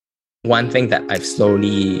One thing that I've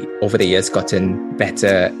slowly over the years gotten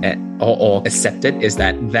better at or accepted is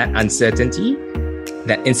that uncertainty,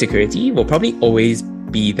 that insecurity will probably always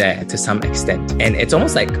be there to some extent. And it's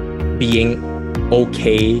almost like being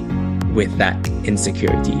okay with that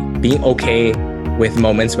insecurity, being okay with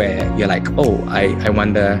moments where you're like, oh, I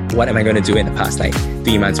wonder, what am I going to do in the past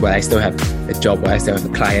 3 months where I still have a job, where I still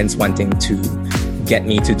have clients wanting to get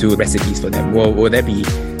me to do recipes for them? Will there be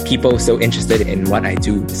people so interested in what I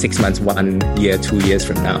do 6 months, 1 year, 2 years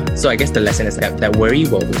from now? So I guess the lesson is that worry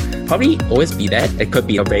will probably always be there. It could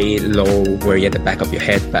be a very low worry at the back of your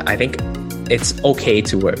head, but I think it's okay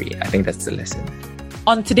to worry. I think that's the lesson.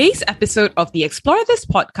 On today's episode of the Explore This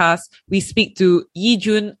podcast, we speak to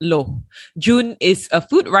Yijun Loh. Jun is a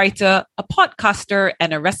food writer, a podcaster,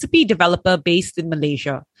 and a recipe developer based in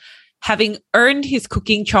Malaysia. Having earned his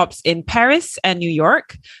cooking chops in Paris and New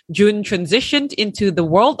York, Jun transitioned into the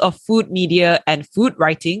world of food media and food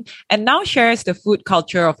writing and now shares the food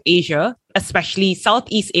culture of Asia, especially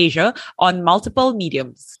Southeast Asia, on multiple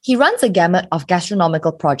mediums. He runs a gamut of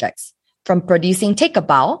gastronomical projects, from producing Take a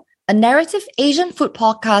Bow, a narrative Asian food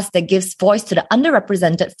podcast that gives voice to the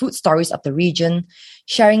underrepresented food stories of the region,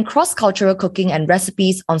 sharing cross-cultural cooking and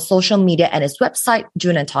recipes on social media and his website,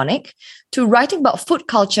 Jun and Tonic, to writing about food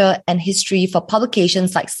culture and history for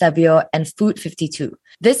publications like Savior and Food 52.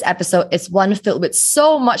 This episode is one filled with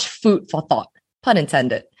so much food for thought, pun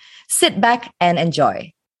intended. Sit back and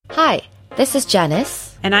enjoy. Hi, this is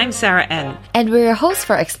Janice. And I'm Sarah N. And we're your hosts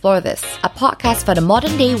for Explore This, a podcast for the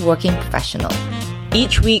modern-day working professional.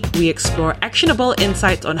 Each week, we explore actionable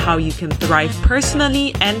insights on how you can thrive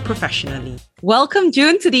personally and professionally. Welcome,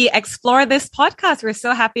 Jun, to the Explore This podcast. We're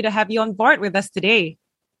so happy to have you on board with us today.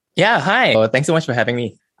 Yeah, hi. Well, thanks so much for having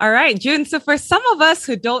me. All right, Jun. So for some of us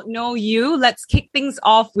who don't know you, let's kick things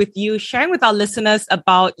off with you sharing with our listeners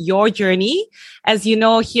about your journey. As you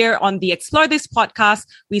know, here on the Explore This podcast,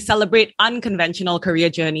 we celebrate unconventional career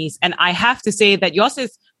journeys. And I have to say that yours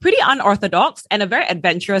is pretty unorthodox and a very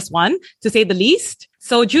adventurous one, to say the least.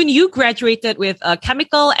 So, Jun, you graduated with a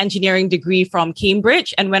chemical engineering degree from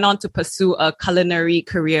Cambridge and went on to pursue a culinary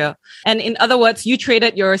career. And in other words, you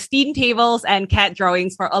traded your steam tables and cat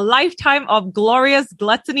drawings for a lifetime of glorious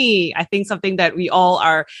gluttony. I think something that we all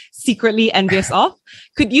are secretly envious of.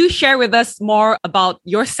 Could you share with us more about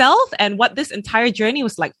yourself and what this entire journey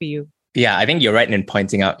was like for you? Yeah, I think you're right in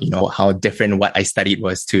pointing out, how different what I studied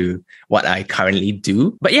was to what I currently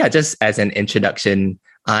do. But yeah, just as an introduction,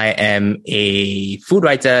 I am a food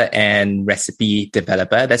writer and recipe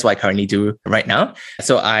developer. That's what I currently do right now.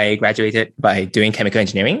 So I graduated by doing chemical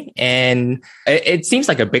engineering, and it seems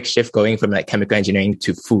like a big shift going from chemical engineering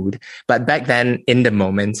to food. But back then, in the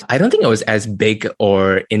moment, I don't think it was as big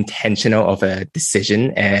or intentional of a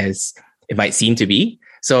decision as it might seem to be.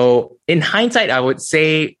 So in hindsight, I would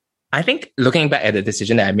say, I think looking back at the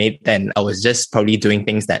decision that I made then, I was just probably doing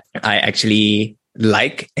things that I actually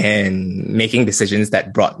like and making decisions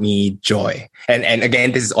that brought me joy. And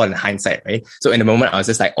again, this is all in hindsight, right? So in the moment, I was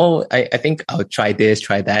just like, oh, I think I'll try this,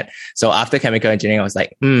 try that. So after chemical engineering, I was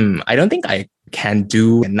like, I don't think I can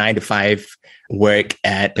do a 9-to-5 work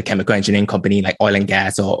at a chemical engineering company like oil and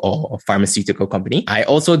gas or pharmaceutical company. I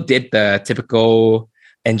also did the typical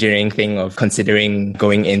engineering thing of considering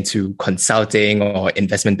going into consulting or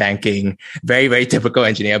investment banking. Very, very typical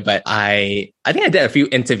engineer. But I think I did a few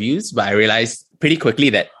interviews, but I realized pretty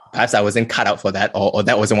quickly that perhaps I wasn't cut out for that, or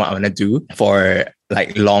that wasn't what I want to do for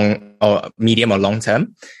long or medium or long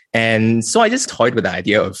term. And so I just toyed with the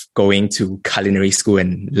idea of going to culinary school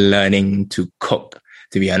and learning to cook,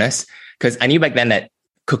 to be honest, because I knew back then that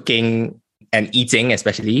cooking and eating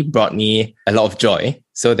especially brought me a lot of joy.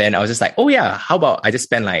 So then I was just like, oh yeah, how about I just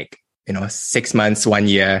spend 6 months, 1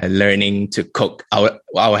 year learning to cook. I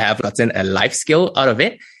will have gotten a life skill out of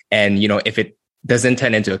it. And, if it doesn't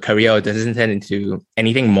turn into a career or doesn't turn into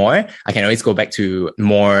anything more, I can always go back to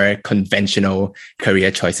more conventional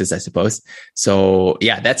career choices, I suppose. So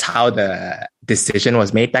yeah, that's how the decision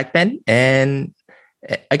was made back then. And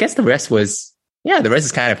I guess the rest is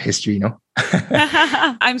kind of history,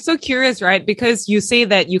 I'm so curious, right? Because you say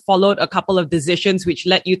that you followed a couple of decisions which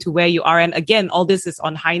led you to where you are. And again, all this is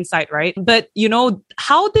on hindsight, right? But,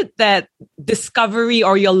 how did that discovery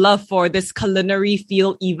or your love for this culinary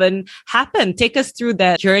field even happen? Take us through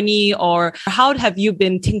that journey, or how have you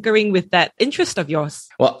been tinkering with that interest of yours?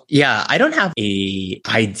 Well, yeah, I don't have a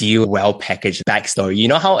ideal, well-packaged backstory. You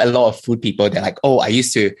know how a lot of food people, they're like, oh, I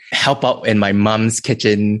used to help out in my mom's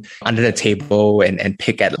kitchen under the table and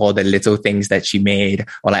pick at all the little things that she made,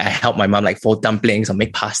 or I helped my mom fold dumplings or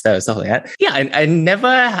make pasta or stuff like that. Yeah, I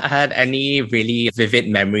never had any really vivid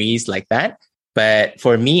memories like that. But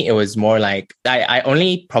for me, it was more like I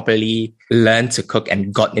only properly learned to cook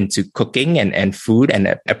and got into cooking and food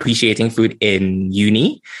and appreciating food in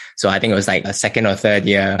uni. So I think it was like a second or third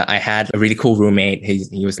year. I had a really cool roommate.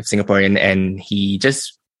 He was Singaporean and he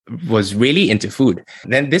just was really into food.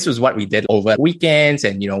 Then this was what we did over weekends.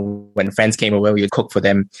 And, when friends came over, we would cook for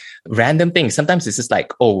them random things. Sometimes it's just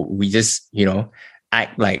like, oh, we just,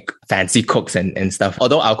 act like fancy cooks and stuff.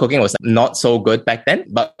 Although our cooking was not so good back then,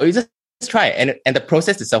 but we just try it. And the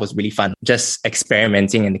process itself was really fun, just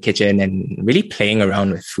experimenting in the kitchen and really playing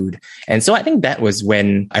around with food. And so I think that was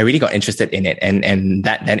when I really got interested in it. And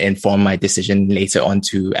that then informed my decision later on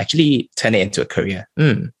to actually turn it into a career.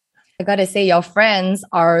 I gotta say, your friends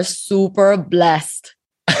are super blessed.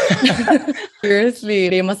 Seriously,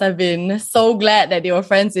 they must have been so glad that they were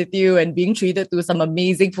friends with you and being treated to some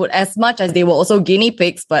amazing food, as much as they were also guinea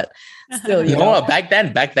pigs, but still, back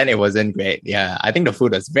then it wasn't great. Yeah, I think the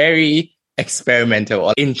food was very experimental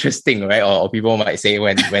or interesting, right? Or people might say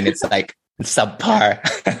when it's like subpar.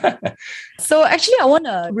 So actually, I want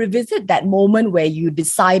to revisit that moment where you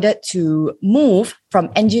decided to move from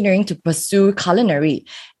engineering to pursue culinary.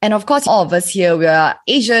 And of course, all of us here, we are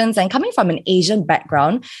Asians and coming from an Asian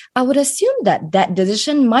background, I would assume that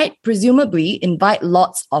decision might presumably invite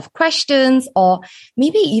lots of questions or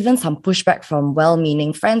maybe even some pushback from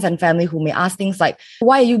well-meaning friends and family who may ask things like,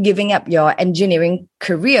 why are you giving up your engineering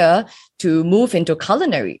career to move into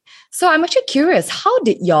culinary? So I'm actually curious, how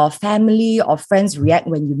did your family or friends react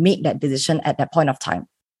when you made that decision at that point of time?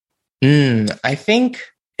 I think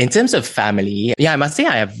in terms of family, I must say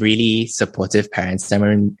I have really supportive parents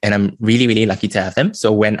and I'm really, really lucky to have them.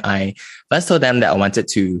 So when I first told them that I wanted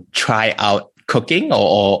to try out cooking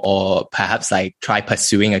or perhaps like try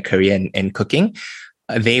pursuing a career in cooking,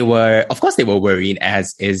 they were worried,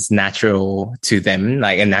 as is natural to them,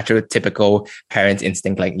 like a natural, typical parent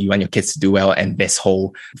instinct, like you want your kids to do well. And this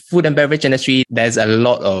whole food and beverage industry, there's a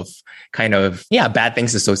lot of kind of, bad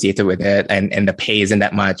things associated with it. And the pay isn't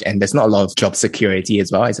that much. And there's not a lot of job security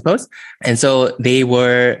as well, I suppose. And so they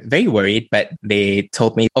were very worried, but they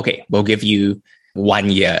told me, okay, we'll give you 1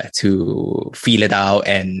 year to feel it out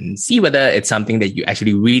and see whether it's something that you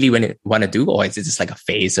actually really want to do, or is it just like a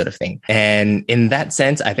phase sort of thing. And in that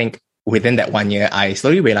sense, I think within that 1 year, I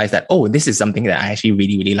slowly realized that, this is something that I actually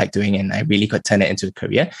really, really like doing and I really could turn it into a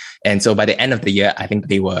career. And so by the end of the year, I think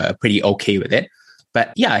they were pretty okay with it.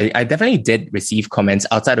 But I definitely did receive comments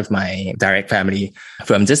outside of my direct family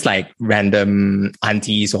from just like random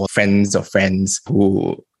aunties or friends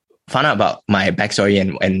who found out about my backstory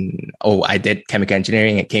and I did chemical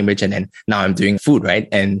engineering at Cambridge and then now I'm doing food, right?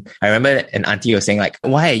 And I remember an auntie was saying like,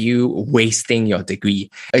 why are you wasting your degree?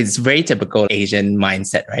 It's very typical Asian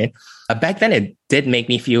mindset, right? Back then, it did make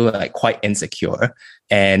me feel like quite insecure.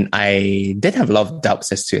 And I did have a lot of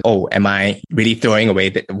doubts as to, am I really throwing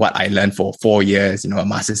away what I learned for 4 years, a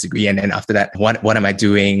master's degree? And then after that, what am I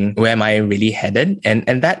doing? Where am I really headed?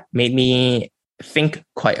 And that made me think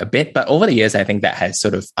quite a bit. But over the years, I think that has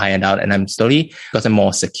sort of ironed out and I'm slowly gotten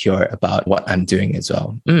more secure about what I'm doing as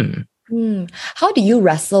well. How do you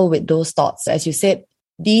wrestle with those thoughts? As you said,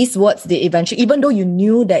 these words, they eventually, even though you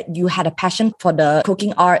knew that you had a passion for the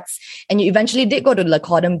cooking arts and you eventually did go to Le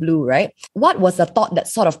Cordon Bleu, right? What was the thought that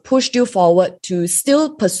sort of pushed you forward to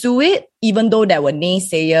still pursue it, even though there were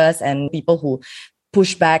naysayers and people who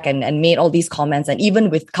pushed back and made all these comments, and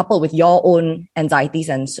even coupled with your own anxieties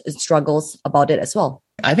and struggles about it as well?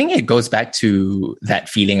 I think it goes back to that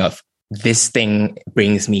feeling of this thing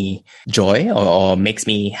brings me joy or makes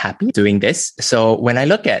me happy doing this. So when I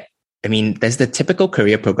look at, there's the typical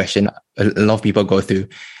career progression a lot of people go through.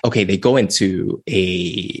 Okay, they go into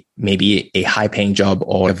maybe a high paying job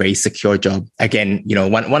or a very secure job. Again,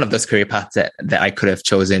 one of those career paths that I could have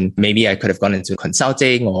chosen, maybe I could have gone into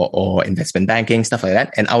consulting or investment banking, stuff like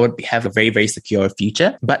that. And I would have a very, very secure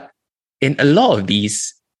future. But in a lot of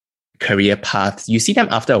these career paths, you see them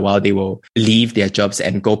after a while, they will leave their jobs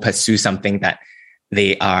and go pursue something that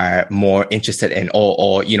they are more interested in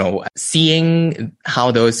or seeing how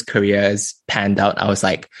those careers panned out. I was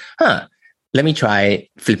like, let me try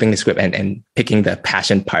flipping the script and picking the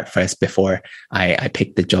passion part first before I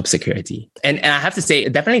pick the job security. And I have to say,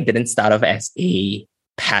 it definitely didn't start off as a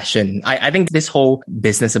passion. I think this whole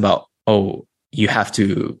business about, you have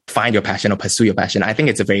to find your passion or pursue your passion, I think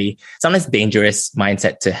it's a very sometimes dangerous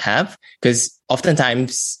mindset to have, because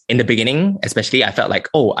oftentimes in the beginning, especially, I felt like,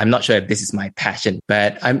 oh, I'm not sure if this is my passion.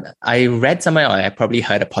 But I read somewhere, or I probably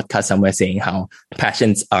heard a podcast somewhere saying how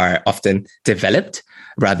passions are often developed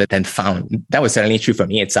rather than found. That was certainly true for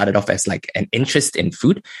me. It started off as like an interest in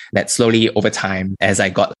food that slowly over time, as I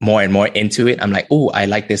got more and more into it, I'm like, oh, I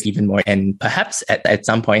like this even more. And perhaps at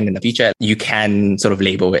some point in the future, you can sort of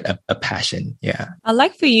label it a passion. Yeah. I'd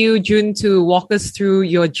like for you, Jun, to walk us through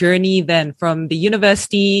your journey then from the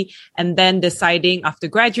university and then deciding after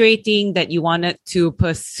graduating that you wanted to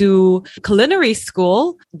pursue culinary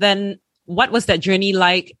school. Then what was that journey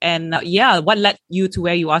like? And what led you to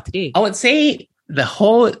where you are today? I would say the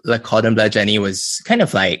whole Le Cordon Bleu journey was kind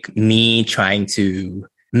of like me trying to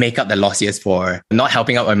make up the lost years for not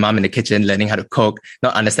helping out my mom in the kitchen, learning how to cook,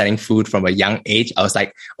 not understanding food from a young age. I was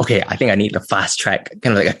like, okay, I think I need the fast track,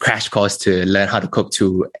 kind of like a crash course to learn how to cook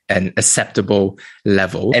to an acceptable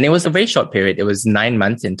level. And it was a very short period. It was 9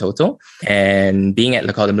 months in total. And being at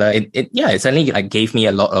Le Cordon Bleu, it certainly like gave me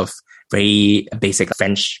a lot of very basic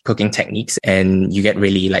French cooking techniques, and you get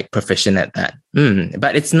really like proficient at that.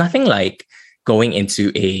 But it's nothing like going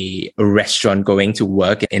into a restaurant, going to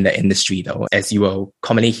work in the industry though. As you will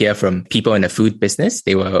commonly hear from people in the food business,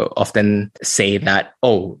 they will often say that,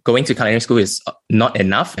 oh, going to culinary school is not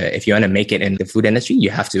enough. If you want to make it in the food industry,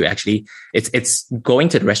 you have to actually, it's going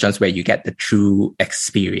to the restaurants where you get the true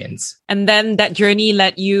experience. And then that journey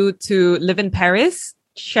led you to live in Paris.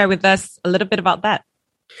 Share with us a little bit about that.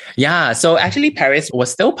 Yeah, so actually Paris was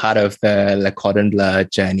still part of the Le Cordon Bleu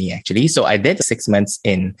journey actually. So I did 6 months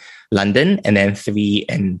in London and then 3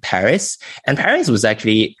 in Paris. And Paris was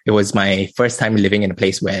actually, it was my first time living in a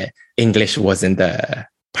place where English wasn't the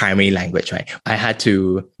primary language, right? I had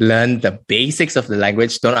to learn the basics of the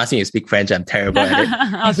language. Don't ask me to speak French. I'm terrible at it.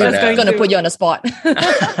 I was just going to put you on the spot.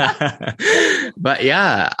 But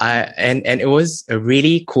yeah, and it was a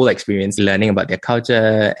really cool experience learning about their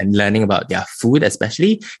culture and learning about their food,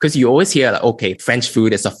 especially because you always hear like, okay, French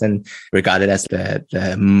food is often regarded as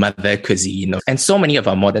the mother cuisine. And so many of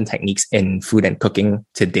our modern techniques in food and cooking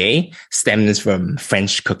today stems from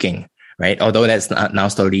French cooking, right? Although that's now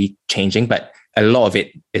slowly changing, but a lot of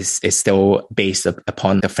it is still based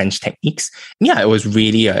upon the French techniques. Yeah, it was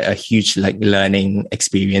really a huge like learning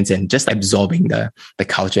experience and just absorbing the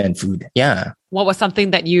culture and food. Yeah. What was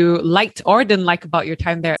something that you liked or didn't like about your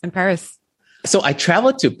time there in Paris? So I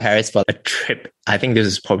traveled to Paris for a trip. I think this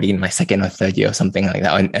was probably in my second or third year or something like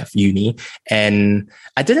that of uni. And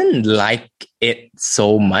I didn't like it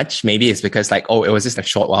so much. Maybe it's because like, oh, it was just a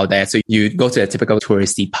short while there. So you go to the typical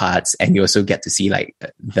touristy parts and you also get to see like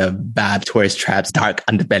the bad tourist traps, dark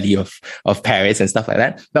underbelly of Paris and stuff like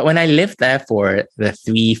that. But when I lived there for the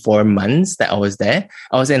 3-4 months that I was there,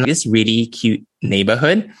 I was in this really cute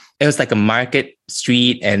neighborhood. It was like a market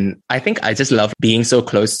street. And I think I just love being so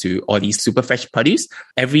close to all these super fresh produce.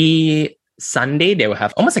 Every Sunday, they will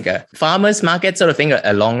have almost like a farmer's market sort of thing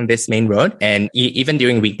along this main road. And even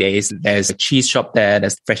during weekdays, there's a cheese shop there.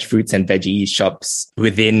 There's fresh fruits and veggie shops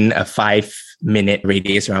within a 5-minute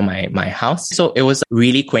radius around my house. So it was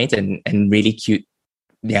really quaint and really cute.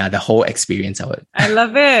 Yeah, the whole experience of it. I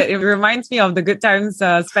love it. It reminds me of the good times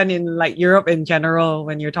spent in like Europe in general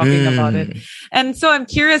when you're talking about it. And so I'm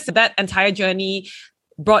curious, that entire journey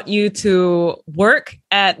brought you to work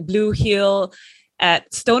at Blue Hill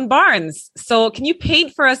at Stone Barns. So can you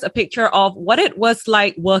paint for us a picture of what it was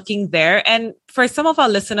like working there? And for some of our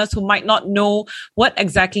listeners who might not know what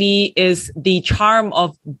exactly is the charm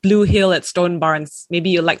of Blue Hill at Stone Barns,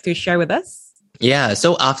 maybe you'd like to share with us? Yeah.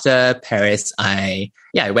 So after Paris, I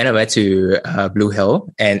went over to Blue Hill.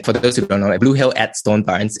 And for those who don't know, Blue Hill at Stone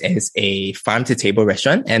Barns is a farm-to-table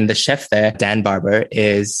restaurant. And the chef there, Dan Barber,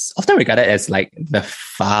 is often regarded as like the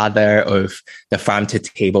father of the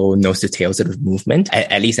farm-to-table, nose-to-tail sort of movement,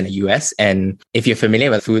 at least in the US. And if you're familiar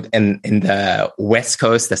with food in the West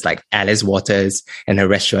Coast, there's like Alice Waters and her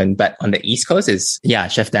restaurant. But on the East Coast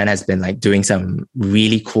Chef Dan has been like doing some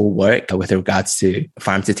really cool work with regards to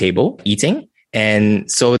farm-to-table eating. And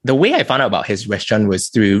so the way I found out about his restaurant was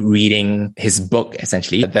through reading his book,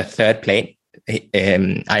 essentially, The Third Plate.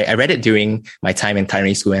 I read it during my time in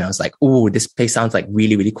culinary school and I was like, oh, this place sounds like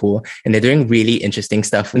really, really cool. And they're doing really interesting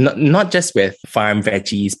stuff, not just with farm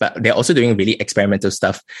veggies, but they're also doing really experimental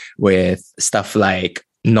stuff with stuff like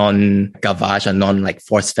non-gavage or non-like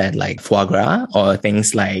force-fed like foie gras, or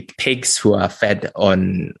things like pigs who are fed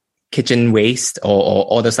on kitchen waste or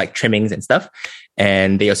all those like trimmings and stuff.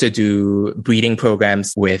 And they also do breeding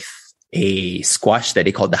programs with a squash that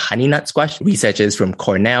they call the honey nut squash. Researchers from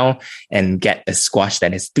Cornell and get a squash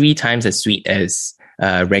that is 3 times as sweet as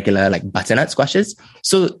regular like butternut squashes.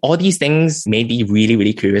 So all these things made me really,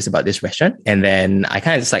 really curious about this restaurant. And then I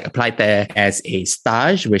kind of just like applied there as a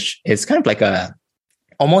stage, which is kind of like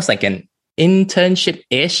almost like an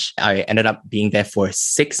internship-ish. I ended up being there for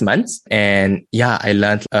 6 months. And yeah, I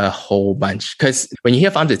learned a whole bunch. Because when you hear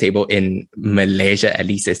farm to table in Malaysia, at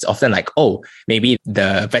least, it's often like, oh, maybe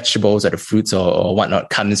the vegetables or the fruits or whatnot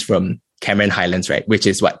comes from Cameron Highlands, right? Which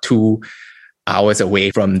is 2 hours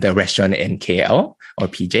away from the restaurant in KL or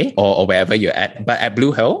PJ or wherever you're at. But at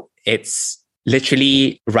Blue Hill, it's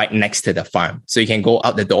literally right next to the farm. So you can go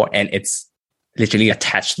out the door and it's literally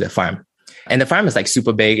attached to the farm. And the farm is like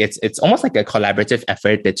super big. It's almost like a collaborative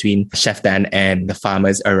effort between Chef Dan and the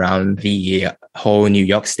farmers around the whole New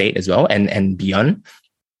York state as well and beyond.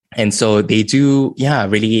 And so they do,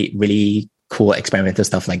 really, really cool experimental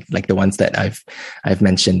stuff like the ones that I've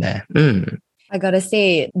mentioned there. I gotta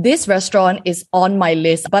say, this restaurant is on my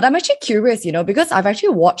list, but I'm actually curious, because I've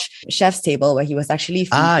actually watched Chef's Table where he was actually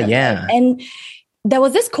featured. Yeah. And there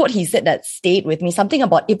was this quote he said that stayed with me, something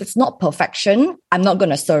about if it's not perfection, I'm not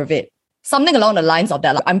going to serve it. Something along the lines of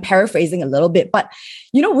that. Like, I'm paraphrasing a little bit, but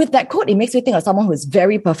with that quote, it makes me think of someone who's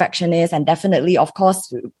very perfectionist, and definitely, of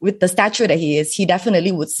course, with the stature that he is, he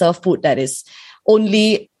definitely would serve food that is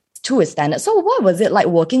only to his standard. So what was it like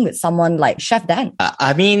working with someone like Chef Dan?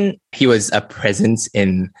 I mean, he was a presence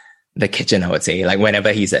in the kitchen, I would say. Like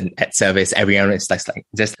whenever he's at service, everyone is like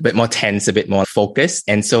just a bit more tense, a bit more focused.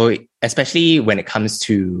 And so especially when it comes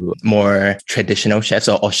to more traditional chefs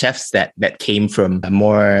or chefs that came from a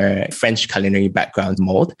more French culinary background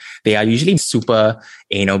mold, they are usually super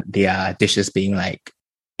anal, their dishes being like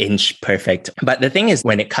inch perfect. But the thing is,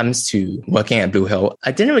 when it comes to working at Blue Hill,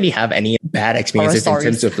 I didn't really have any bad experiences in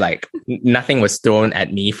terms of like nothing was thrown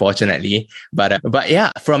at me, fortunately. But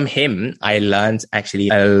yeah, from him, I learned actually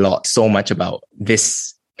a lot, so much about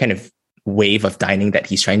this kind of wave of dining that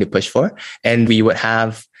he's trying to push for. And we would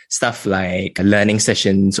have stuff like learning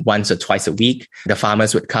sessions once or twice a week. The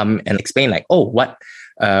farmers would come and explain like, oh, what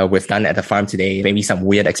we've done at the farm today, maybe some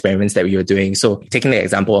weird experiments that we were doing. So taking the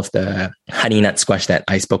example of the honey nut squash that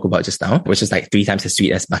I spoke about just now, which is like 3 times as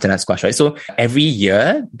sweet as butternut squash, right? So every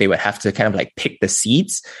year they would have to kind of like pick the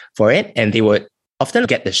seeds for it, and they would often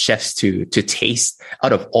get the chefs to taste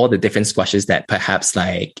out of all the different squashes that perhaps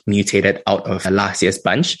like mutated out of last year's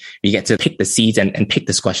bunch. We get to pick the seeds and pick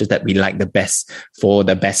the squashes that we like the best for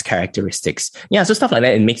the best characteristics. Yeah, so stuff like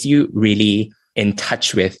that. It makes you really in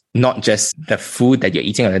touch with not just the food that you're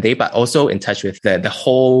eating on the day, but also in touch with the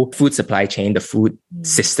whole food supply chain, the food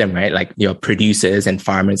system, right? Like your producers and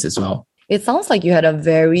farmers as well. It sounds like you had a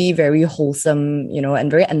very, very wholesome, and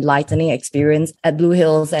very enlightening experience at Blue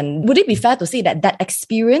Hills. And would it be fair to say that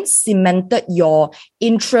experience cemented your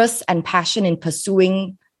interest and passion in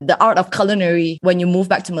pursuing the art of culinary when you moved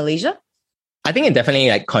back to Malaysia? I think it definitely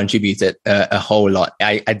like contributed a whole lot.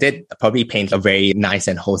 I did probably paint a very nice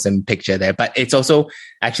and wholesome picture there, but it's also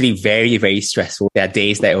actually very, very stressful. There are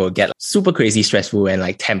days that it will get super crazy stressful and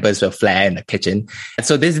like tempers will flare in the kitchen. And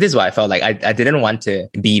so this is why I felt like I didn't want to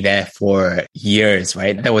be there for years,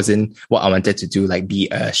 right? That wasn't what I wanted to do, like be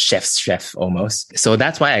a chef's chef almost. So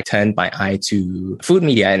that's why I turned my eye to food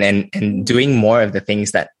media and doing more of the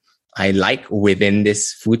things that I like within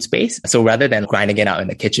this food space. So rather than grinding it out in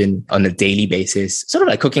the kitchen on a daily basis, sort of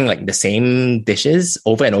like cooking like the same dishes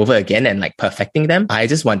over and over again and like perfecting them, I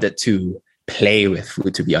just wanted to play with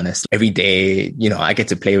food, to be honest. Every day, I get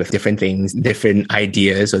to play with different things, different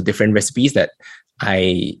ideas or different recipes that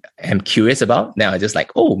I am curious about. Now I just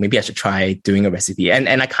like, oh, maybe I should try doing a recipe. And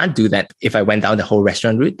I can't do that if I went down the whole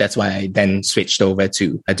restaurant route. That's why I then switched over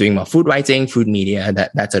to doing more food writing, food media,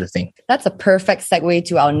 that sort of thing. That's a perfect segue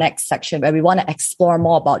to our next section where we want to explore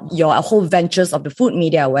more about your whole ventures of the food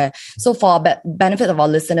media, where so for benefit of our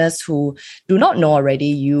listeners who do not know already,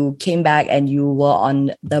 you came back and you were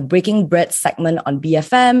on the Breaking Bread segment on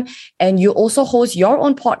BFM. And you also host your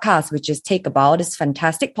own podcast, which is Take About. This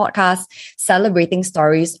fantastic podcast celebrating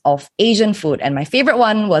stories of Asian food. And my favorite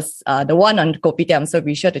one was the one on Kopitiam. So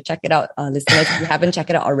be sure to check it out, listeners, if you haven't checked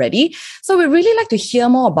it out already. So we'd really like to hear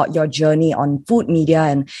more about your journey on food media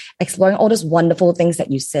and exploring all those wonderful things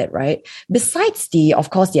that you said, right? Besides of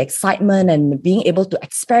course, the excitement and being able to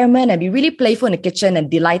experiment and be really playful in the kitchen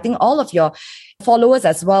and delighting all of your followers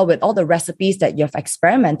as well with all the recipes that you've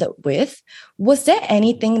experimented with, was there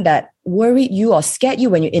anything that worried you or scared you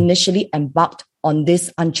when you initially embarked on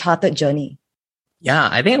this uncharted journey? Yeah,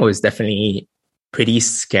 I think it was definitely pretty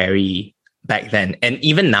scary back then. And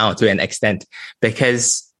even now to an extent,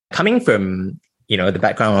 because coming from, the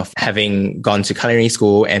background of having gone to culinary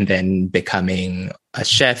school and then becoming a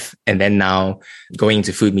chef and then now going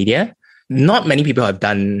to food media, not many people have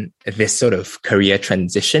done this sort of career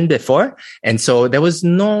transition before. And so there was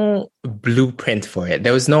no blueprint for it.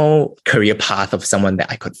 There was no career path of someone that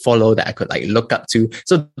I could follow, that I could like look up to.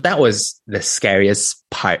 So that was the scariest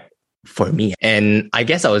part for me. And I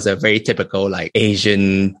guess I was a very typical like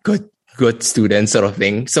Asian good student sort of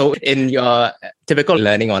thing. So in your typical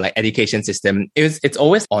learning or like education system, it's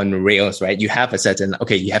always on rails, right? You have a certain,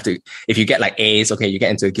 okay, you have to, if you get like A's, okay, you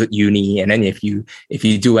get into a good uni. And then if you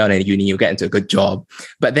do well in a uni, you get into a good job.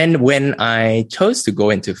 But then when I chose to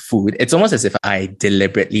go into food, it's almost as if I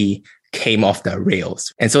deliberately came off the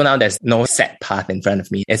rails. And so now there's no set path in front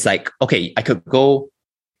of me. It's like, okay, I could go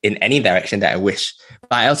in any direction that I wish,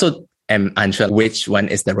 but I also am unsure which one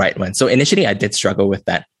is the right one. So initially I did struggle with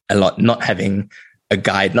that a lot, not having a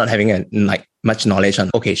guide, not having like much knowledge on,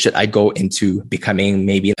 okay, should I go into becoming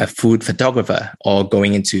maybe a food photographer or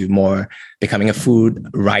going into more becoming a food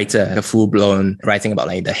writer, a full-blown writing about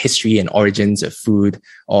like the history and origins of food,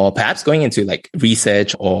 or perhaps going into like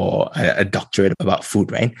research or a doctorate about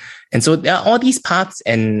food, right? And so there are all these paths.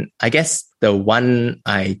 And I guess the one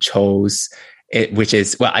I chose, which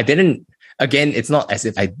is, well, again, it's not as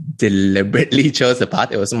if I deliberately chose the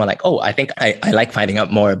path. It was more like, oh, I think I like finding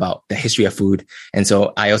out more about the history of food. And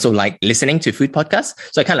so I also like listening to food podcasts.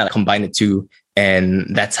 So I kind of like combined the two. And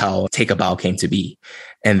that's how Take a Bow came to be.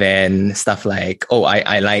 And then stuff like, oh,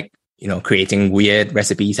 I like, creating weird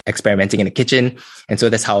recipes, experimenting in the kitchen. And so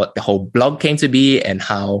that's how the whole blog came to be and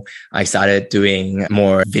how I started doing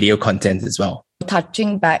more video content as well.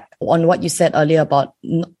 Touching back on what you said earlier about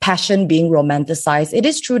passion being romanticized, it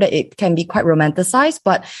is true that it can be quite romanticized,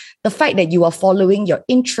 but the fact that you are following your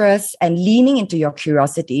interests and leaning into your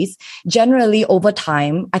curiosities, generally over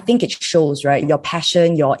time, I think it shows, right? Your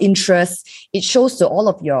passion, your interests, it shows to all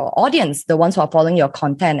of your audience, the ones who are following your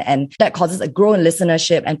content, and that causes a growth in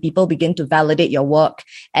listenership and people begin to validate your work.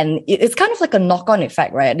 And it's kind of like a knock-on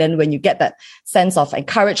effect, right? And then when you get that sense of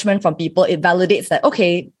encouragement from people, it validates that,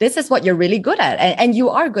 okay, this is what you're really good at. And you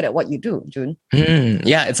are good at what you do, Jun.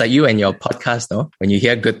 Yeah, it's like you and your podcast, no? When you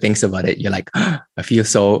hear good things about it, you're like, oh, I feel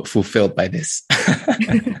so fulfilled by this.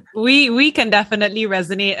 We can definitely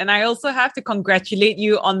resonate. And I also have to congratulate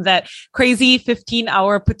you on that crazy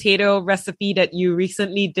 15-hour potato recipe that you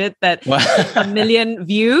recently did that 1 million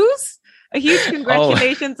views. A huge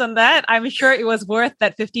congratulations on that. I'm sure it was worth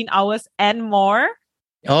that 15 hours and more.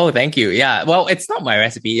 Oh, thank you. Yeah. Well, it's not my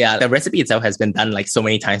recipe. Yeah. The recipe itself has been done like so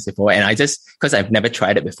many times before. And because I've never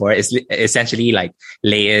tried it before, it's essentially like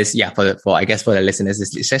layers. Yeah. For the listeners,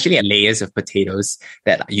 it's essentially layers of potatoes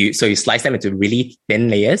so you slice them into really thin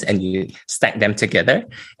layers and you stack them together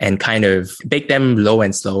and kind of bake them low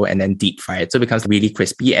and slow and then deep fry it. So it becomes really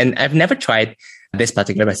crispy. And I've never tried this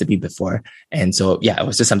particular recipe before. And so, yeah, it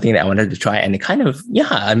was just something that I wanted to try. And it kind of,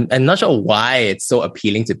 I'm not sure why it's so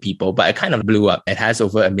appealing to people, but it kind of blew up. It has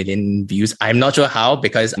over 1 million views. I'm not sure how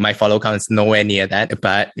because my follow count is nowhere near that.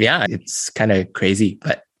 But yeah, it's kind of crazy.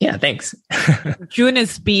 But yeah, thanks. Jun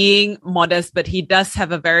is being modest, but he does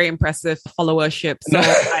have a very impressive followership. So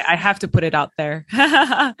I have to put it out there.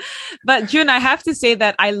 But Jun, I have to say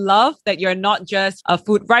that I love that you're not just a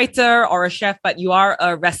food writer or a chef, but you are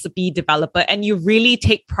a recipe developer and you really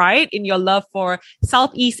take pride in your love for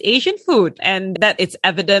Southeast Asian food. And that it's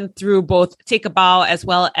evident through both Take a Bow as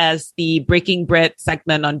well as the Breaking Bread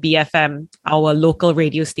segment on BFM, our local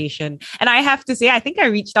radio station. And I have to say, I think I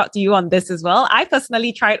reached out to you on this as well. I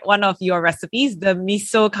personally tried one of your recipes, the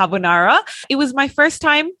miso carbonara. It was my first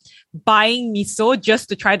time buying miso just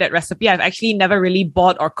to try that recipe. I've actually never really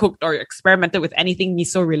bought or cooked or experimented with anything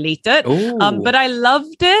miso related. But I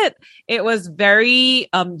loved it. It was very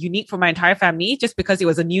unique for my entire family just because it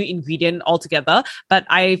was a new ingredient altogether. But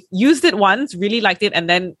I've used it once, really liked it, and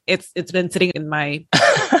then it's been sitting in my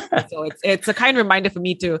so it's a kind reminder for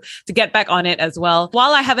me to get back on it as well.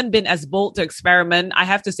 While I haven't been as bold to experiment, I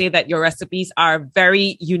have to say that your recipes are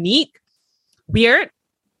very unique, weird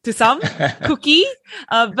to some, cookie,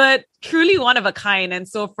 but truly one of a kind. And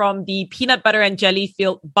so from the peanut butter and jelly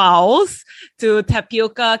filled baos to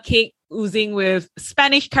tapioca cake oozing with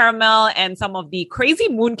Spanish caramel and some of the crazy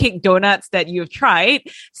mooncake donuts that you've tried,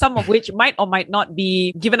 some of which might or might not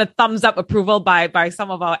be given a thumbs up approval by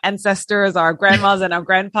some of our ancestors, our grandmas and our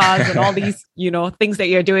grandpas and all these, things that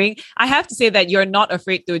you're doing. I have to say that you're not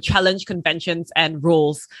afraid to challenge conventions and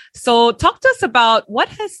rules. So talk to us about what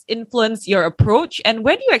has influenced your approach and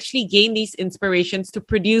where do you actually gain these inspirations to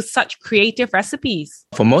produce such creative recipes?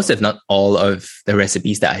 For most, if not all of the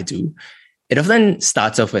recipes that I do, it often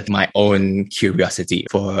starts off with my own curiosity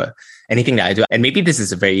for anything that I do. And maybe this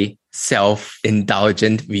is a very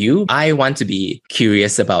self-indulgent view. I want to be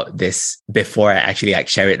curious about this before I actually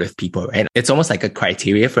share it with people, right? It's almost like a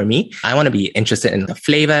criteria for me. I want to be interested in the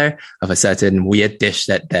flavor of a certain weird dish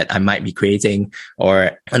that I might be creating, or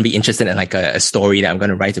I want to be interested in a story that I'm going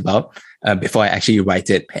to write about before I actually write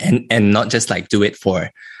it, and not just do it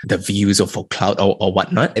for the views or for clout or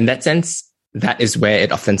whatnot. In that sense, that is where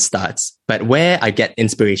it often starts. But where I get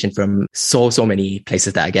inspiration from, so many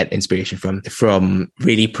places that I get inspiration from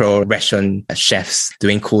really pro restaurant chefs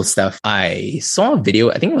doing cool stuff. I saw a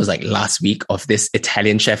video, I think it was last week, of this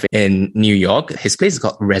Italian chef in New York. His place is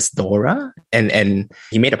called Resdora. And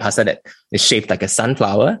he made a pasta that is shaped like a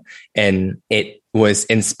sunflower. And it was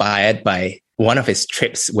inspired by one of his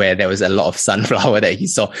trips where there was a lot of sunflower that he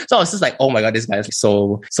saw. So I was just oh my God, this guy is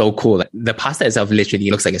so cool. The pasta itself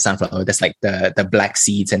literally looks like a sunflower. There's the black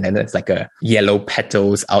seeds, and then there's a yellow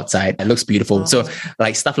petals outside. It looks beautiful. Wow. So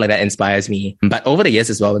stuff like that inspires me. But over the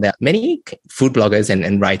years as well, there are many food bloggers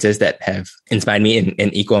and writers that have inspired me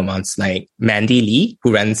in equal amounts, like Mandy Lee,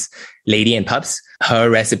 who runs Lady and Pups.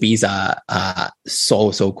 Her recipes are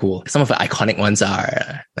so cool. Some of the iconic ones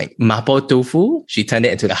are mapo tofu. She turned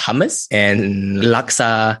it into the hummus, and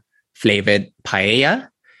laksa flavored paella.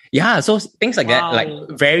 Yeah, so things like that,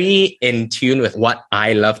 very in tune with what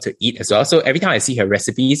I love to eat as well. So every time I see her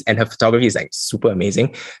recipes, and her photography is super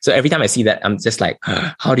amazing. So every time I see that, I'm just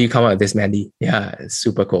how do you come up with this, Mandy? Yeah, it's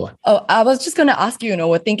super cool. Oh, I was just going to ask you,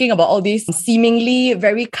 we're thinking about all these seemingly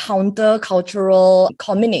very counter-cultural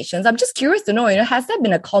combinations. I'm just curious to know, has there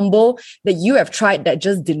been a combo that you have tried that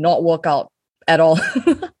just did not work out at all?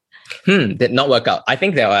 Did not work out. I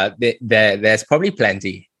think there's probably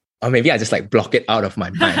plenty. Or maybe I just block it out of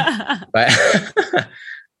my mind.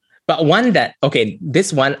 But one that,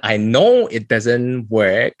 this one, I know it doesn't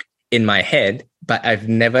work in my head, but I've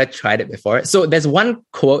never tried it before. So there's one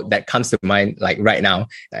quote that comes to mind right now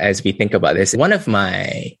as we think about this. One of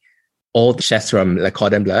my old chefs from Le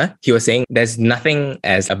Cordon Bleu, he was saying there's nothing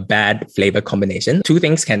as a bad flavor combination. Two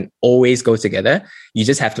things can always go together. You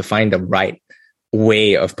just have to find the right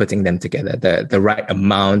way of putting them together, the right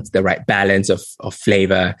amount, the right balance of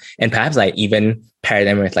flavor, and perhaps even pair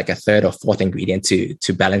them with a third or fourth ingredient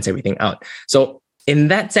to balance everything out. So in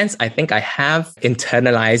that sense, I think I have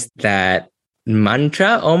internalized that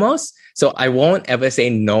mantra almost. So I won't ever say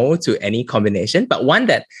no to any combination, but one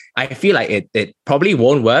that I feel it probably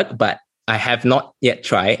won't work, but I have not yet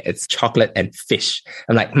tried. It's chocolate and fish.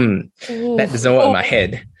 I'm that doesn't work in my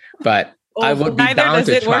head, but I would be down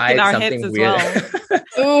to try something weird.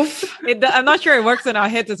 Well. I'm not sure it works in our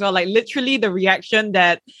heads as well. Literally the reaction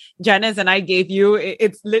that Janice and I gave you,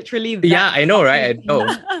 it's literally that. Yeah, I know, right? I know.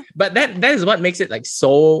 But that is what makes it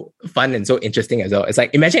so fun and so interesting as well. It's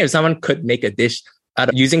imagine if someone could make a dish out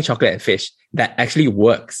of using chocolate and fish that actually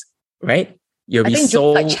works, right? You'll be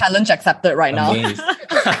so challenge accepted right amazed.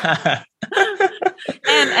 now.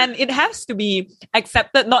 And it has to be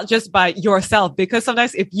accepted not just by yourself, because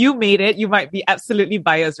sometimes if you made it, you might be absolutely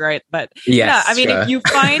biased, right? But yes, if you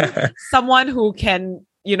find someone who can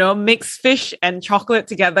mix fish and chocolate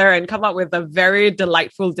together and come up with a very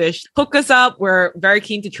delightful dish, hook us up. We're very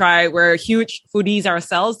keen to try. We're huge foodies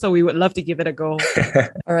ourselves, so we would love to give it a go.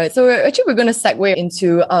 All right. So we're going to segue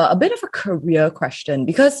into a bit of a career question,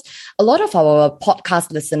 because a lot of our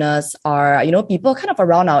podcast listeners are, people kind of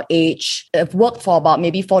around our age, have worked for about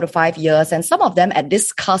maybe 4 to 5 years. And some of them at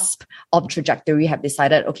this cusp of trajectory have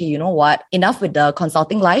decided, okay, you know what? Enough with the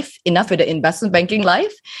consulting life, enough with the investment banking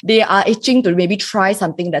life. They are itching to maybe try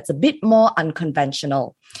something that's a bit more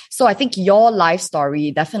unconventional. So I think your life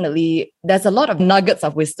story, definitely, there's a lot of nuggets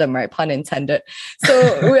of wisdom, right? Pun intended.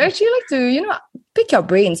 So we actually like to, pick your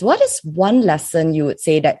brains. What is one lesson you would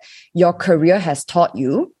say that your career has taught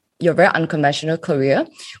you, your very unconventional career,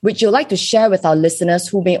 which you'd like to share with our listeners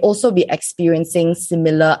who may also be experiencing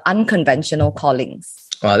similar unconventional callings?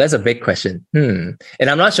 Wow, that's a big question. And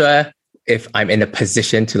I'm not sure if I'm in a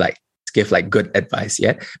position to give good advice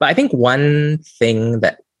yet. But I think one thing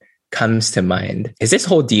that comes to mind is this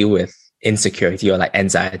whole deal with insecurity or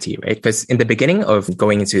anxiety, right? Because in the beginning of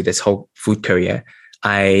going into this whole food career,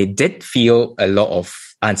 I did feel a lot of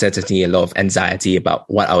uncertainty, a lot of anxiety about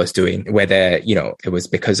what I was doing, whether, it was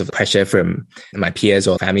because of pressure from my peers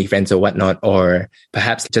or family, friends or whatnot, or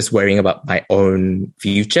perhaps just worrying about my own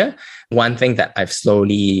future. One thing that I've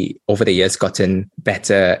slowly over the years gotten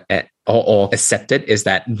better at or accepted is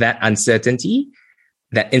that uncertainty,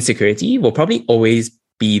 that insecurity will probably always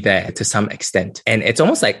be there to some extent. And it's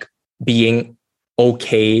almost like being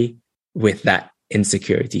okay with that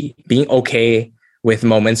insecurity, being okay with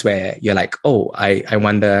moments where you're like, oh, I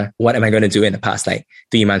wonder, what am I going to do in the past like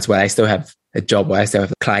 3 months where I still have a job, where I still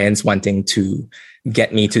have clients wanting to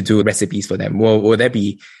get me to do recipes for them? Will there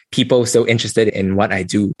be people still interested in what I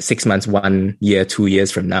do 6 months, 1 year, 2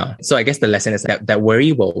 years from now? So I guess the lesson is that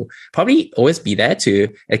worry will probably always be there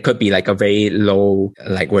too. It could be like a very low,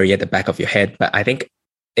 like worry at the back of your head, but I think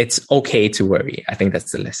it's okay to worry. I think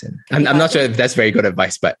that's the lesson. I'm not sure if that's very good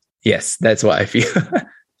advice, but yes, that's what I feel.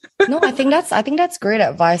 No, I think that's great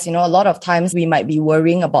advice. A lot of times we might be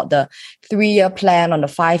worrying about the 3-year plan, on the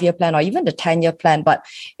 5-year plan, or even the 10-year plan. But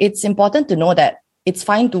it's important to know that it's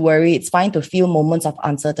fine to worry. It's fine to feel moments of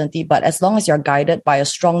uncertainty. But as long as you're guided by a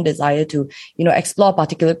strong desire to, explore a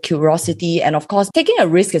particular curiosity, and of course, taking a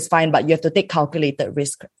risk is fine, but you have to take calculated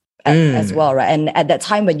risk as well, right? And at that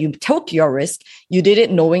time when you took your risk, you did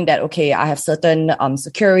it knowing that, okay, I have certain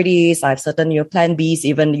securities, I have certain plan Bs.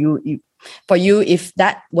 Even for you, if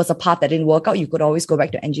that was a path that didn't work out, you could always go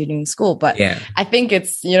back to engineering school. But I think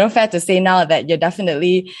it's, fair to say now that you're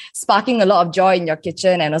definitely sparking a lot of joy in your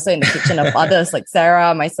kitchen and also in the kitchen of others like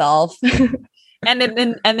Sarah, myself. And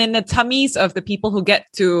in the tummies of the people who get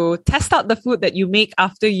to test out the food that you make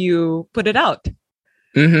after you put it out.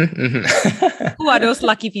 Who are those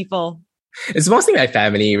lucky people? It's mostly my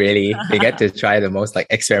family, really. They get to try the most like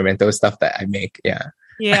experimental stuff that I make.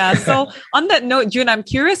 Yeah. So on that note, Jun, I'm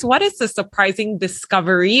curious, what is the surprising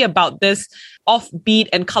discovery about this offbeat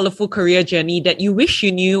and colorful career journey that you wish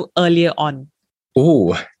you knew earlier on?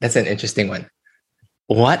 Oh, that's an interesting one.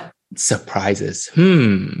 What surprises?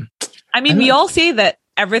 I mean, we all say that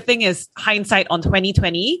everything is hindsight on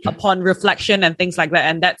 2020 upon reflection and things like that.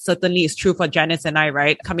 And that certainly is true for Janice and I,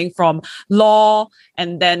 right? Coming from law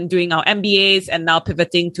and then doing our MBAs and now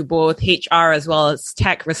pivoting to both HR as well as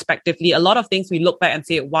tech respectively. A lot of things we look back and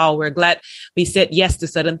say, wow, we're glad we said yes to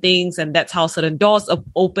certain things. And that's how certain doors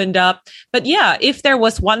opened up. But yeah, if there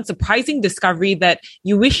was one surprising discovery that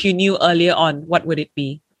you wish you knew earlier on, what would it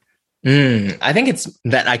be? I think it's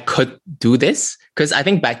that I could do this, because I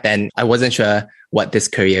think back then I wasn't sure what this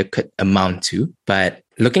career could amount to. But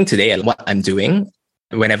looking today at what I'm doing,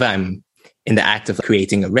 whenever I'm in the act of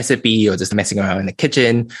creating a recipe or just messing around in the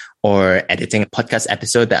kitchen or editing a podcast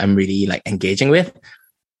episode that I'm really like engaging with,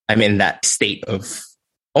 I'm in that state of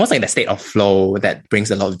almost like that state of flow that brings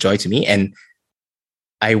a lot of joy to me. And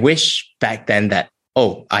I wish back then that,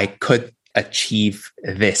 I could achieve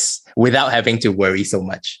this without having to worry so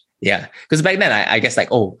much. Yeah. Because back then, I guess like,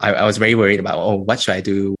 I was very worried about, what should I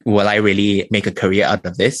do? Will I really make a career out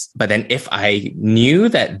of this? But then if I knew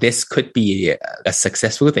that this could be a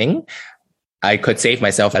successful thing, I could save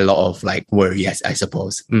myself a lot of like worry, I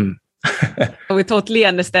suppose. We totally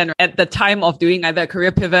understand. At the time of doing either a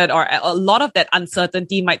career pivot or a lot of that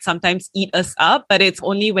uncertainty might sometimes eat us up, but it's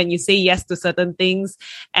only when you say yes to certain things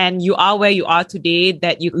and you are where you are today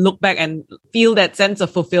that you look back and feel that sense of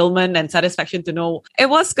fulfillment and satisfaction to know it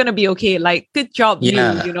was going to be okay. Like, good job, you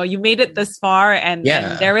made it this far and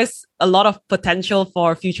there is a lot of potential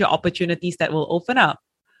for future opportunities that will open up.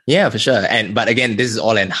 Yeah, for sure. But again, this is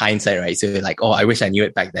all in hindsight, right? So you're like, I wish I knew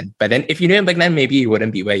it back then. But then if you knew it back then, maybe you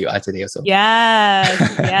wouldn't be where you are today also. Yes,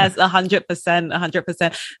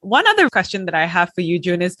 100%. One other question that I have for you,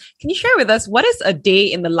 Jun, is can you share with us what is a day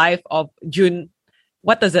in the life of Jun?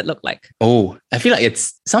 What does it look like? I feel like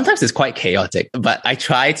sometimes it's quite chaotic, but I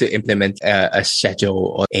try to implement a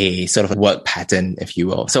schedule or a sort of work pattern, if you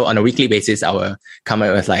will. So on a weekly basis, I will come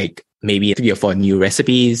up with like maybe 3 or 4 new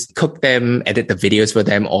recipes, cook them, edit the videos for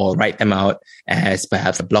them, or write them out as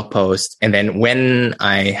perhaps a blog post. And then when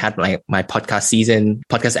I had my podcast season,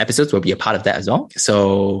 podcast episodes will be a part of that as well.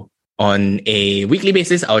 So on a weekly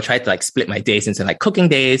basis, I'll try to like split my days into like cooking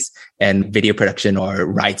days and video production or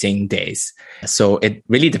writing days. So it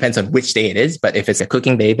really depends on which day it is. But if it's a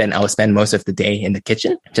cooking day, then I'll spend most of the day in the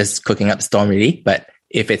kitchen, just cooking up Storm really. But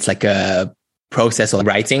if it's like a process or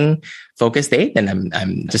writing focus day, then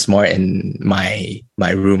I'm just more in my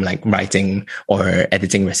room, like writing or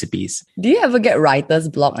editing recipes. Do you ever get writer's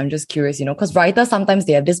block? I'm just curious, because writers, sometimes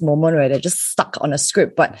they have this moment where they're just stuck on a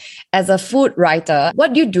script. But as a food writer,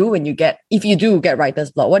 what do you do if you do get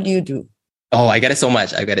writer's block? What do you do? I get it so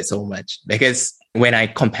much. Because when I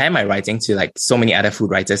compare my writing to like so many other food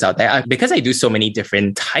writers out there, because I do so many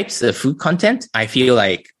different types of food content, I feel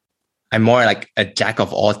like I'm more like a jack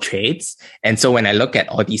of all trades. And so when I look at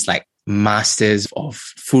all these like masters of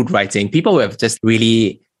food writing, people who have just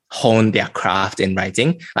really honed their craft in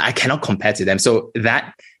writing, I cannot compare to them. So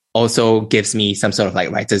that also gives me some sort of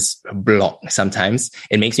like writer's block sometimes.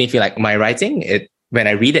 It makes me feel like my writing, when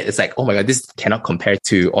I read it, it's like, oh my God, this cannot compare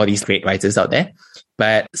to all these great writers out there.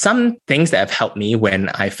 But some things that have helped me when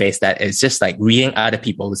I face that is just like reading other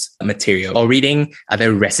people's material or reading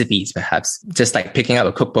other recipes, perhaps just like picking up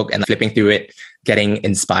a cookbook and flipping through it, getting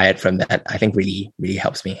inspired from that, I think really, really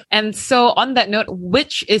helps me. And so on that note,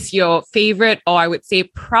 which is your favorite, or I would say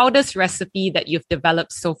proudest recipe that you've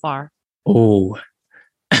developed so far? Oh,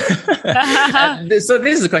 so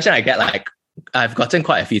this is a question I get like, I've gotten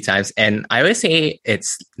quite a few times, and I always say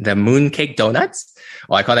it's the mooncake donuts,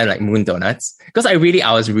 or I call them like moon donuts, because I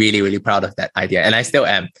was really, really proud of that idea, and I still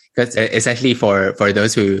am. Because essentially, for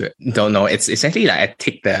those who don't know, it's essentially like I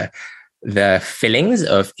take the fillings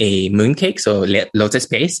of a mooncake, so lotus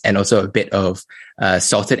paste, and also a bit of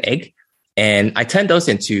salted egg, and I turn those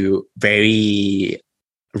into very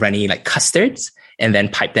runny like custards, and then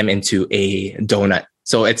pipe them into a donut.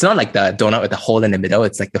 So it's not like the donut with the hole in the middle.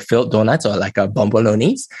 It's like the filled donuts or like a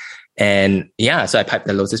bombolonies. And yeah, so I pipe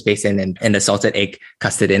the lotus paste in and the salted egg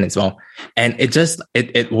custard in as well. And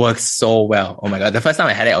it works so well. Oh my God. The first time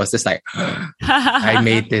I had it, I was just like, I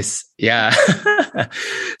made this. Yeah.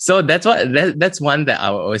 So that's one that I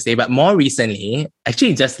would always say. But more recently,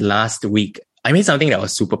 actually just last week, I made something that I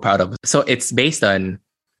was super proud of. So it's based on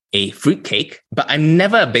a fruit cake, but I'm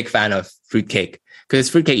never a big fan of fruit cake. Because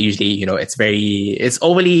fruitcake usually, it's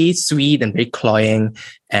overly sweet and very cloying,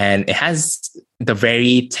 and it has the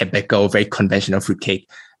very typical, very conventional fruitcake,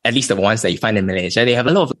 at least the ones that you find in Malaysia. They have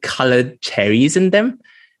a lot of colored cherries in them,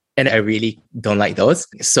 and I really don't like those.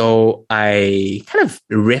 So I kind of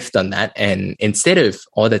riffed on that, and instead of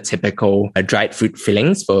all the typical dried fruit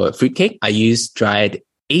fillings for fruitcake, I used dried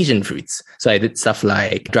Asian fruits. So I did stuff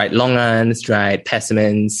like dried longans, dried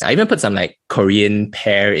persimmons. I even put some like Korean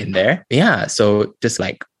pear in there. Yeah. So just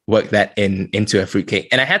like work that into a fruitcake.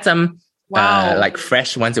 And I had some like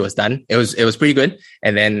fresh once it was done. It was pretty good.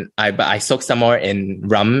 And then I soaked some more in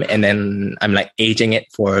rum, and then I'm like aging it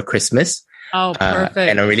for Christmas. Oh, perfect.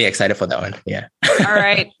 And I'm really excited for that one. Yeah. All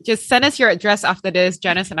right. Just send us your address after this.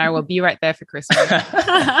 Janice and I will be right there for Christmas.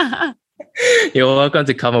 You're welcome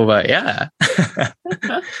to come over. Yeah.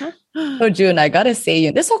 So June, I gotta say,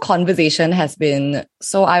 this whole conversation has been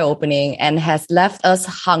so eye-opening and has left us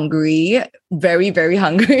hungry, very, very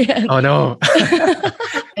hungry. Oh no.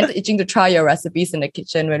 And itching to try your recipes in the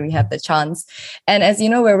kitchen when we have the chance. And as you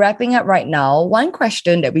know, we're wrapping up right now. One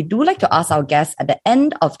question that we do like to ask our guests at the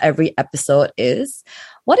end of every episode is,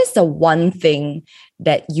 what is the one thing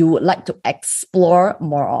that you would like to explore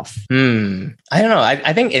more of? I don't know.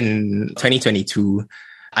 I think in 2022,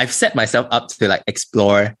 I've set myself up to like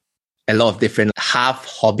explore a lot of different half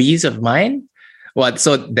hobbies of mine. Well,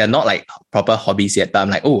 so they're not like proper hobbies yet, but I'm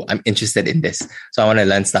like, oh, I'm interested in this. So I want to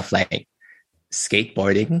learn stuff like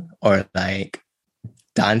skateboarding or like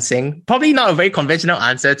dancing. Probably not a very conventional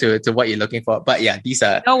answer to what you're looking for, but yeah, these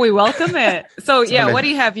are... No, we welcome it. So yeah, what do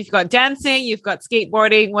you have? You've got dancing, you've got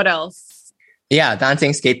skateboarding. What else? Yeah,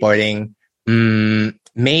 dancing, skateboarding.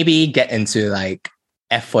 Maybe get into like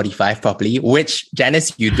F45 properly, which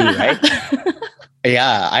Janice, you do, right?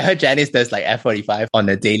 Yeah, I heard Janice does like F45 on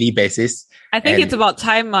a daily basis. I think it's about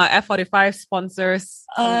time F45 sponsors.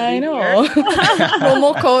 I know.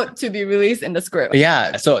 Promo code to be released in the script.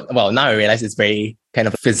 Yeah. So, well, now I realize it's very kind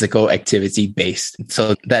of physical activity based.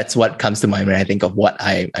 So that's what comes to mind when I think of what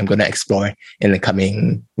I'm going to explore in the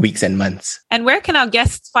coming weeks and months. And where can our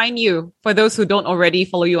guests find you for those who don't already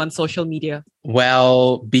follow you on social media?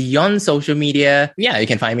 Well, beyond social media, yeah, you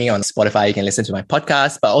can find me on Spotify. You can listen to my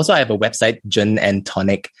podcast, but also I have a website,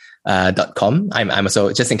 junandtonic.com. I'm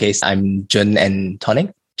also, just in case, I'm Jun and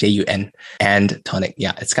Tonic, Jun and Tonic.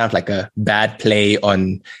 Yeah, it's kind of like a bad play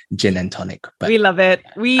on gin and tonic. But we love it.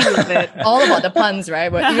 We love it. All about the puns,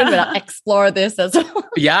 right? But even when I explore this as well.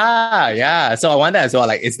 Yeah. So I wonder as well,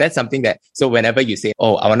 like, is that something that, so whenever you say,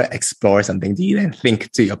 oh, I want to explore something, do you then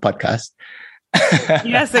think to your podcast?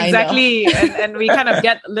 Yes, exactly. And we kind of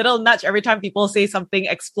get a little nudge every time people say something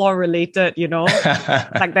explore related,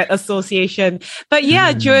 like that association. But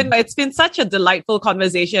yeah, Jun, it's been such a delightful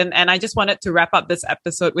conversation. And I just wanted to wrap up this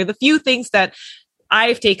episode with a few things that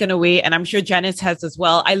I've taken away, and I'm sure Janice has as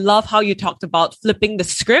well. I love how you talked about flipping the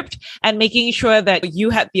script and making sure that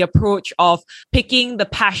you had the approach of picking the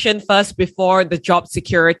passion first before the job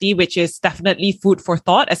security, which is definitely food for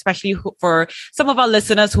thought, especially for some of our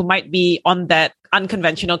listeners who might be on that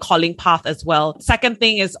unconventional calling path as well. Second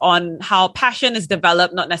thing is on how passion is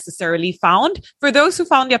developed, not necessarily found. For those who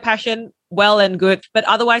found their passion, well and good, but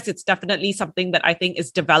otherwise it's definitely something that I think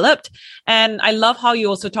is developed. And I love how you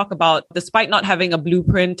also talk about, despite not having a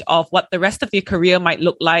blueprint of what the rest of your career might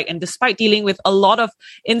look like, and despite dealing with a lot of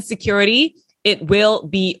insecurity, it will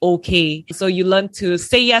be okay. So you learned to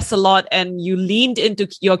say yes a lot and you leaned into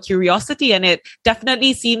your curiosity, and it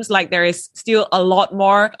definitely seems like there is still a lot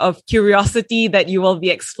more of curiosity that you will be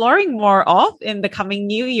exploring more of in the coming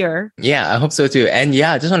new year. Yeah, I hope so too. And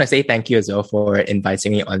yeah, I just want to say thank you as well for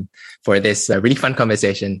inviting me on for this really fun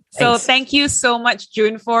conversation. So thank you so much,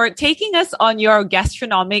 Jun, for taking us on your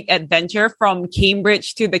gastronomic adventure from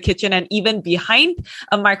Cambridge to the kitchen and even behind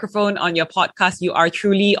a microphone on your podcast. You are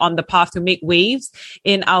truly on the path to make waves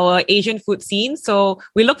in our Asian food scene. So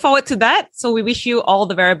we look forward to that. So we wish you all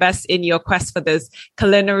the very best in your quest for this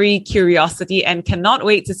culinary curiosity and cannot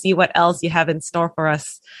wait to see what else you have in store for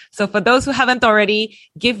us. So for those who haven't already,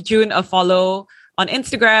 give Jun a follow on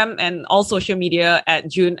Instagram and all social media at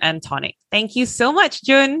Jun and Tonic. Thank you so much,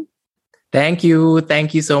 Jun. Thank you.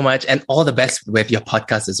 Thank you so much. And all the best with your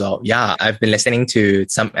podcast as well. Yeah, I've been listening to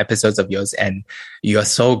some episodes of yours and you're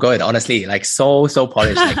so good, honestly, like so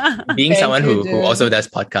polished. Like being someone who also does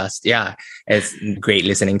podcasts. Yeah, it's great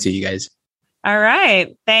listening to you guys. All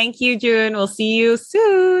right. Thank you, Jun. We'll see you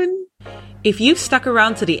soon. If you've stuck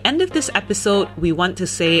around to the end of this episode, we want to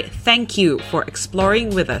say thank you for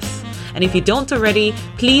exploring with us. And if you don't already,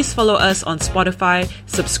 please follow us on Spotify,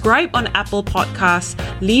 subscribe on Apple Podcasts,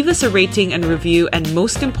 leave us a rating and review, and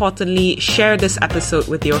most importantly, share this episode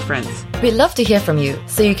with your friends. We'd love to hear from you,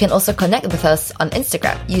 so you can also connect with us on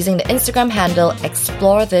Instagram using the Instagram handle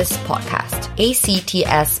Explore This Podcast, ACTSPLORE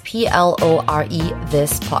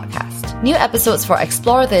This Podcast. New episodes for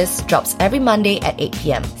Explore This drops every Monday at 8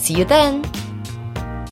 p.m. See you then!